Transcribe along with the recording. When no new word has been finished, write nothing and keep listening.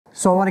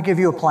So I want to give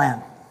you a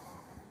plan.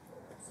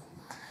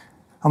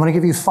 I'm going to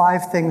give you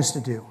 5 things to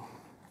do.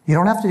 You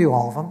don't have to do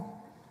all of them.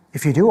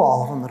 If you do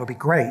all of them, it'll be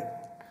great.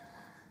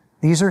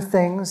 These are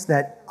things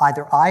that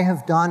either I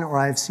have done or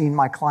I've seen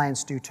my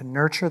clients do to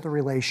nurture the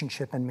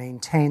relationship and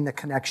maintain the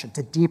connection,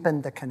 to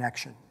deepen the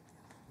connection.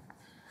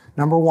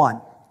 Number 1,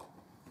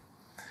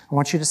 I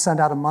want you to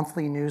send out a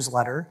monthly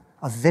newsletter,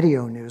 a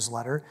video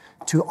newsletter,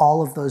 to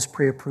all of those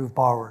pre-approved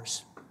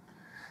borrowers.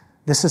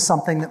 This is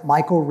something that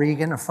Michael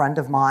Regan, a friend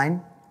of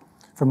mine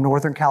from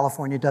Northern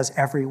California, does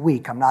every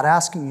week. I'm not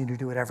asking you to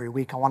do it every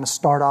week. I want to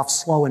start off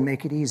slow and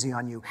make it easy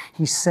on you.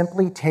 He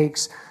simply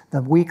takes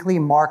the weekly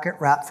market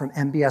wrap from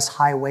MBS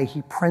Highway,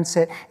 he prints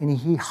it, and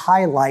he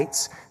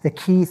highlights the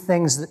key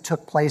things that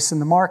took place in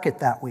the market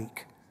that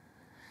week.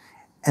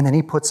 And then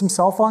he puts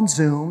himself on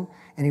Zoom,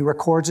 and he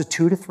records a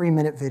 2 to 3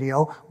 minute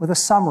video with a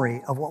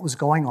summary of what was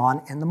going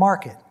on in the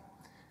market.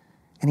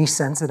 And he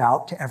sends it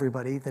out to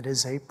everybody that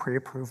is a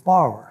pre-approved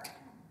borrower.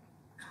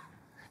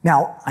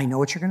 Now, I know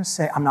what you're going to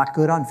say. I'm not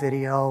good on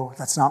video.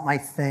 That's not my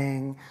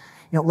thing.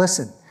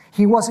 Listen,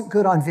 he wasn't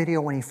good on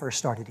video when he first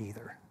started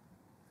either.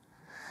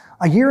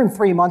 A year and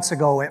 3 months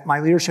ago at my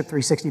Leadership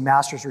 360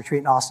 Masters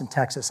Retreat in Austin,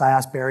 Texas, I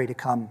asked Barry to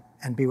come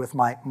and be with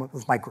my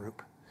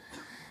group.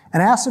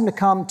 And I asked him to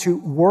come to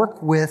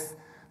work with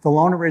the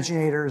loan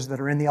originators that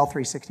are in the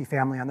L360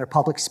 family on their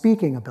public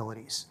speaking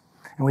abilities.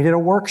 And we did a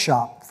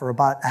workshop for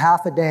about a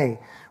half a day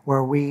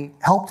where we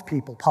helped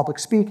people public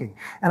speaking.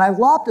 And I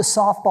lobbed a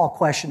softball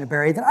question to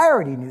Barry that I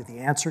already knew the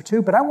answer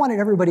to, but I wanted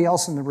everybody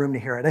else in the room to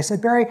hear it. I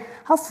said, Barry,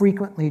 how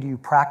frequently do you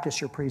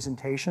practice your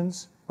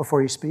presentations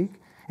before you speak?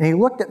 And he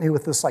looked at me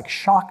with this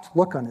shocked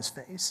look on his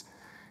face.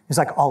 He's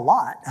like, a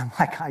lot. I'm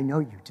like, I know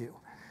you do.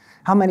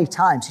 How many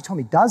times? He told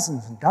me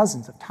dozens and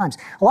dozens of times.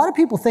 A lot of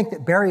people think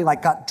that Barry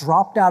got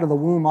dropped out of the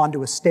womb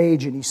onto a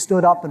stage and he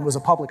stood up and was a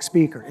public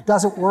speaker. It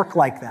doesn't work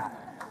like that.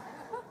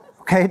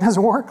 Okay, it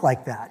doesn't work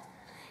like that.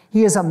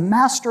 He is a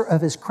master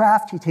of his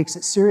craft. He takes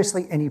it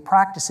seriously and he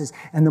practices.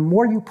 And the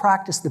more you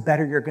practice, the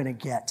better you're going to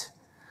get.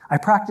 I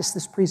practiced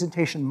this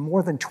presentation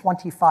more than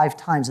 25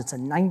 times. It's a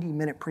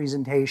 90-minute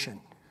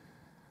presentation.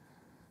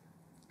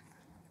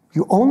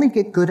 You only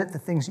get good at the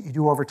things that you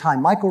do over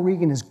time. Michael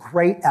Regan is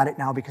great at it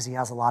now because he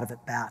has a lot of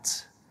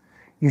at-bats.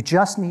 You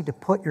just need to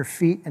put your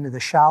feet into the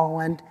shallow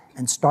end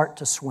and start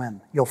to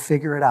swim. You'll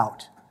figure it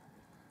out.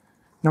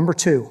 Number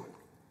 2,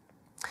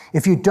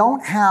 if you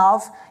don't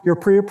have your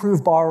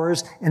pre-approved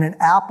borrowers in an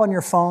app on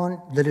your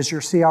phone that is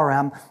your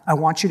CRM, I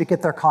want you to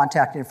get their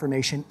contact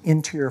information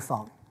into your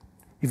phone.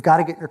 You've got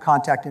to get their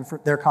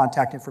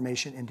contact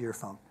information into your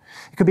phone.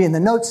 It could be in the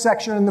notes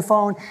section in the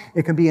phone.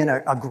 It could be in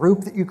a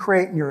group that you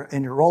create in your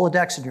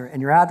Rolodex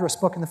and your address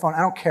book in the phone. I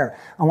don't care.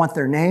 I want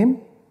their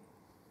name.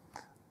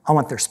 I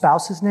want their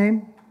spouse's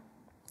name.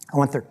 I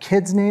want their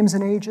kids' names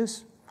and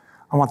ages.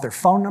 I want their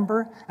phone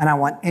number, and I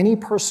want any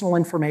personal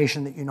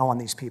information that you know on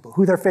these people,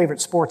 who their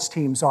favorite sports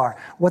teams are,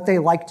 what they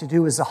like to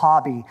do as a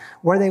hobby,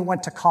 where they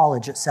went to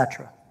college,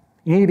 etc.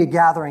 You need to be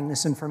gathering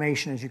this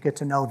information as you get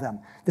to know them.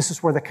 This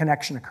is where the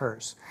connection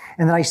occurs.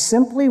 And then I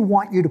simply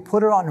want you to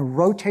put it on a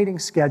rotating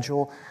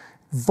schedule,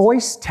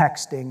 voice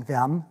texting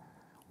them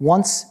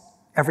once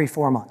every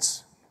 4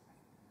 months.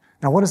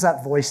 Now, what does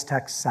that voice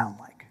text sound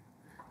like?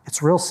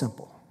 It's real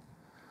simple.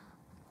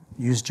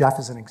 Use Jeff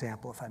as an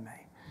example, if I may.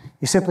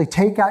 You simply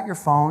take out your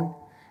phone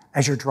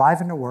as you're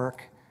driving to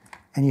work,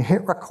 and you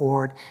hit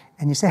record,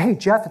 and you say, hey,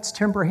 Jeff, it's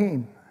Tim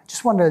Braheem. I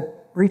just wanted to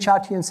reach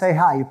out to you and say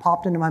hi. You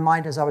popped into my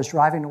mind as I was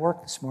driving to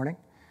work this morning.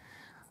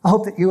 I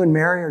hope that you and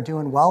Mary are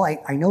doing well.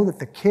 I know that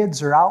the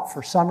kids are out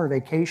for summer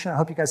vacation. I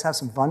hope you guys have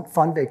some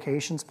fun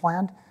vacations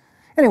planned.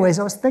 Anyways,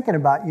 I was thinking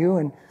about you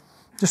and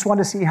just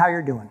wanted to see how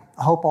you're doing.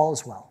 I hope all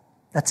is well.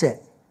 That's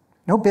it.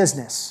 No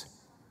business.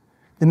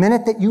 The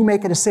minute that you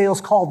make it a sales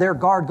call, their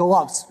guard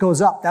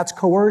goes up. That's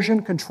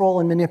coercion,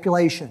 control, and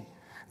manipulation.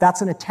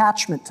 That's an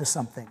attachment to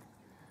something.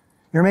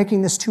 You're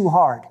making this too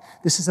hard.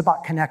 This is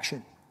about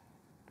connection.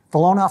 The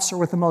loan officer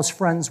with the most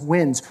friends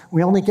wins.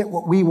 We only get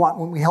what we want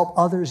when we help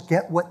others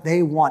get what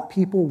they want.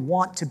 People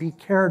want to be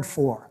cared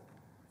for.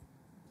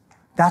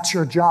 That's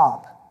your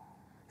job,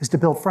 is to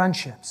build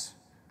friendships.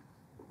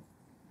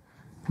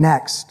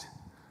 Next,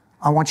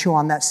 I want you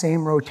on that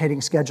same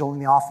rotating schedule in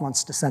the off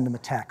months to send them a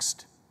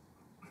text.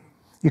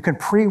 You can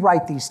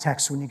pre-write these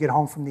texts when you get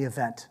home from the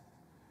event.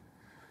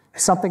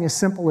 Something as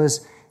simple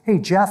as, hey,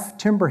 Jeff,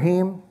 Tim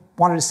Braheem,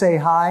 wanted to say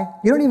hi.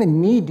 You don't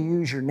even need to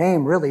use your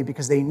name, really,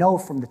 because they know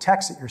from the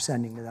text that you're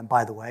sending to them,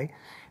 by the way.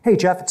 Hey,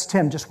 Jeff, it's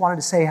Tim. Just wanted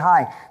to say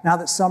hi. Now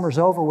that summer's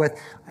over with,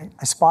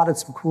 I spotted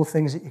some cool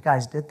things that you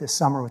guys did this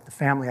summer with the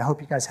family. I hope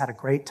you guys had a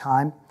great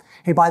time.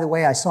 Hey, by the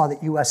way, I saw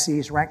that USC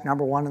is ranked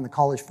 #1 in the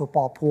college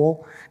football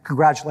pool.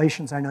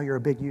 Congratulations. I know you're a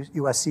big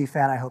USC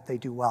fan. I hope they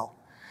do well.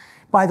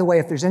 By the way,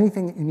 if there's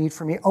anything that you need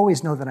from me,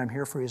 always know that I'm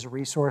here for you as a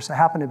resource. I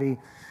happen to be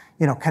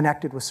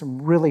connected with some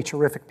really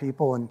terrific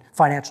people in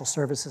financial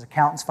services,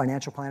 accountants,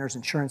 financial planners,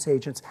 insurance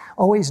agents.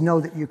 Always know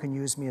that you can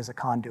use me as a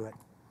conduit.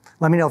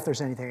 Let me know if there's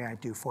anything I can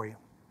do for you.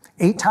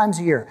 8 times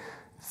a year,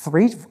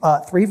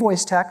 3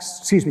 voice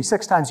texts,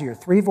 6 times a year,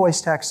 3 voice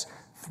texts,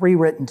 3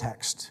 written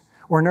texts.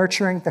 We're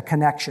nurturing the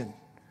connection.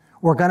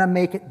 We're going to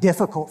make it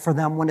difficult for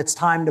them when it's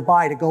time to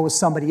buy to go with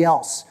somebody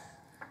else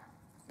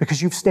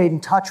because you've stayed in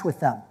touch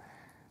with them,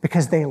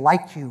 because they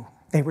like you,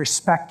 they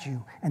respect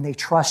you, and they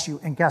trust you.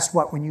 And guess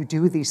what? When you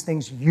do these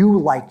things, you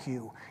like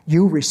you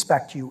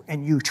respect you,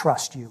 and you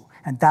trust you.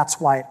 And that's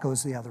why it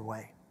goes the other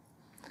way.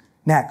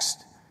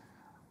 Next,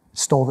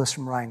 stole this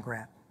from Ryan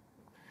Grant.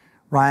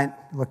 Ryan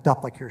looked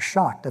up like you're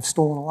shocked. I've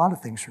stolen a lot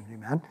of things from you,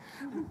 man.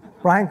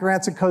 Ryan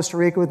Grant's in Costa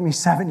Rica with me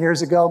 7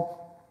 years ago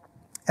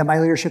at my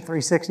Leadership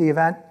 360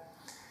 event.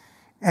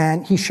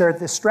 And he shared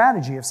this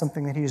strategy of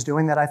something that he was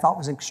doing that I thought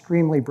was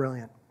extremely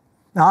brilliant.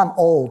 Now, I'm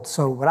old,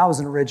 so when I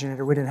was an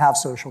originator, we didn't have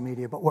social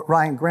media. But what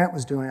Ryan Grant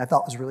was doing, I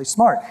thought was really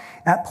smart.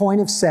 At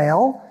point of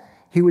sale,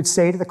 he would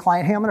say to the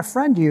client, hey, I'm going to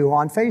friend you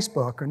on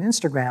Facebook or on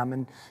Instagram,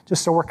 and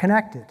just so we're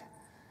connected.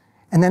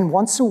 And then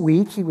once a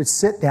week, he would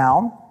sit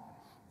down,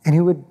 and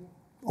he would,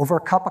 over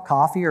a cup of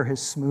coffee or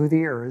his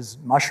smoothie or his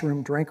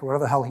mushroom drink or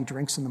whatever the hell he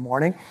drinks in the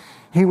morning,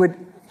 he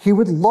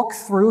would look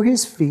through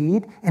his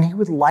feed and he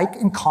would like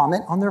and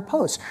comment on their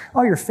posts.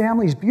 Oh, your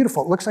family's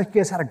beautiful. It looks like you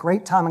guys had a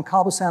great time in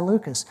Cabo San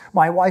Lucas.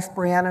 My wife,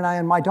 Brianne, and I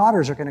and my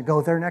daughters are going to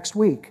go there next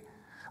week.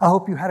 I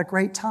hope you had a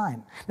great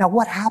time. Now,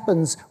 what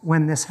happens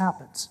when this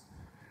happens?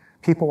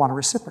 People want to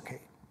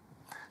reciprocate.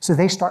 So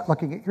they start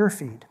looking at your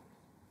feed.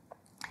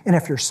 And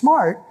if you're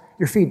smart,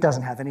 your feed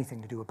doesn't have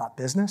anything to do about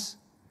business.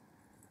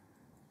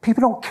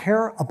 People don't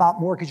care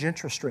about mortgage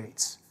interest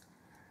rates.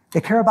 They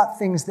care about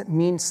things that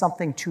mean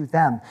something to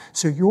them.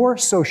 So your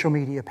social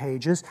media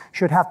pages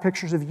should have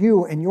pictures of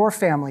you and your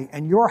family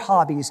and your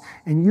hobbies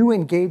and you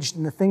engaged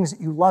in the things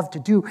that you love to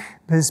do,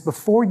 because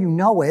before you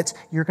know it,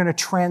 you're going to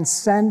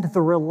transcend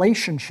the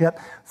relationship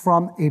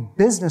from a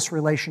business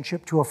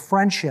relationship to a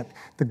friendship.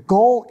 The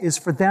goal is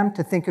for them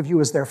to think of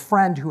you as their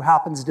friend who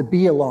happens to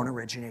be a loan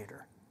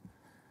originator,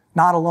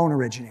 not a loan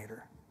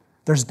originator.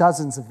 There's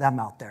dozens of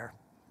them out there.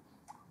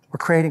 We're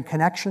creating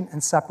connection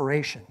and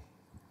separation.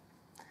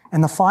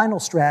 And the final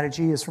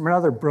strategy is from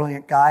another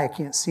brilliant guy. I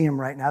can't see him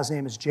right now. His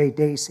name is Jay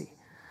Dacey.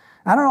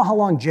 I don't know how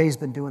long Jay's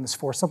been doing this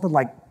for, something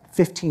like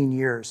 15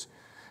 years.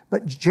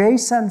 But Jay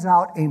sends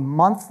out a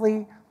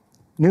monthly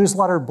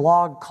newsletter,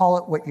 blog, call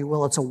it what you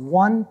will. It's a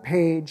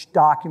one-page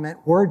document,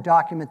 Word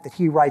document that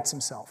he writes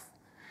himself.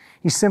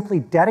 He simply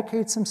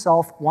dedicates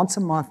himself once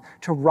a month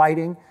to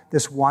writing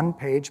this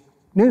one-page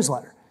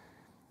newsletter.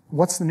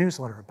 What's the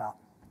newsletter about?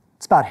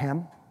 It's about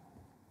him.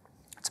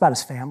 It's about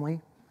his family.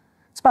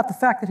 It's about the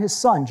fact that his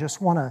son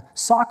just won a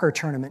soccer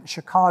tournament in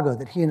Chicago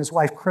that he and his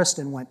wife,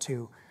 Kristen, went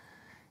to.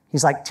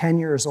 He's like 10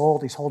 years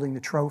old. He's holding the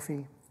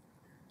trophy.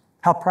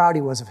 How proud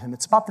he was of him.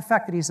 It's about the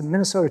fact that he's a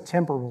Minnesota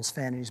Timberwolves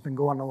fan and he's been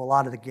going to a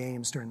lot of the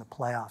games during the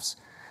playoffs.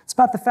 It's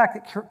about the fact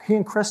that he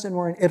and Kristen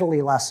were in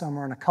Italy last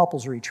summer on a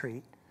couples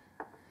retreat.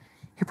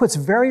 He puts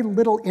very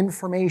little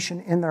information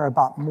in there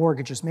about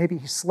mortgages. Maybe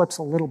he slips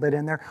a little bit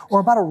in there, or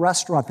about a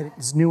restaurant that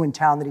is new in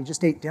town that he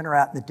just ate dinner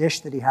at and the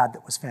dish that he had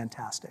that was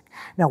fantastic.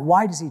 Now,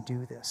 why does he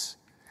do this?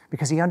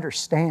 Because he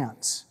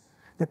understands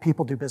that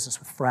people do business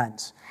with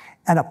friends.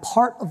 And a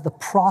part of the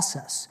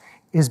process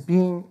is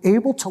being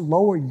able to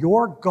lower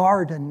your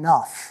guard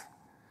enough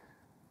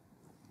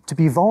to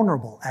be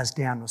vulnerable, as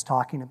Dan was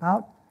talking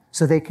about,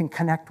 so they can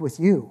connect with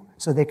you,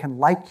 so they can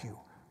like you,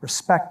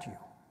 respect you,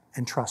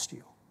 and trust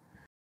you.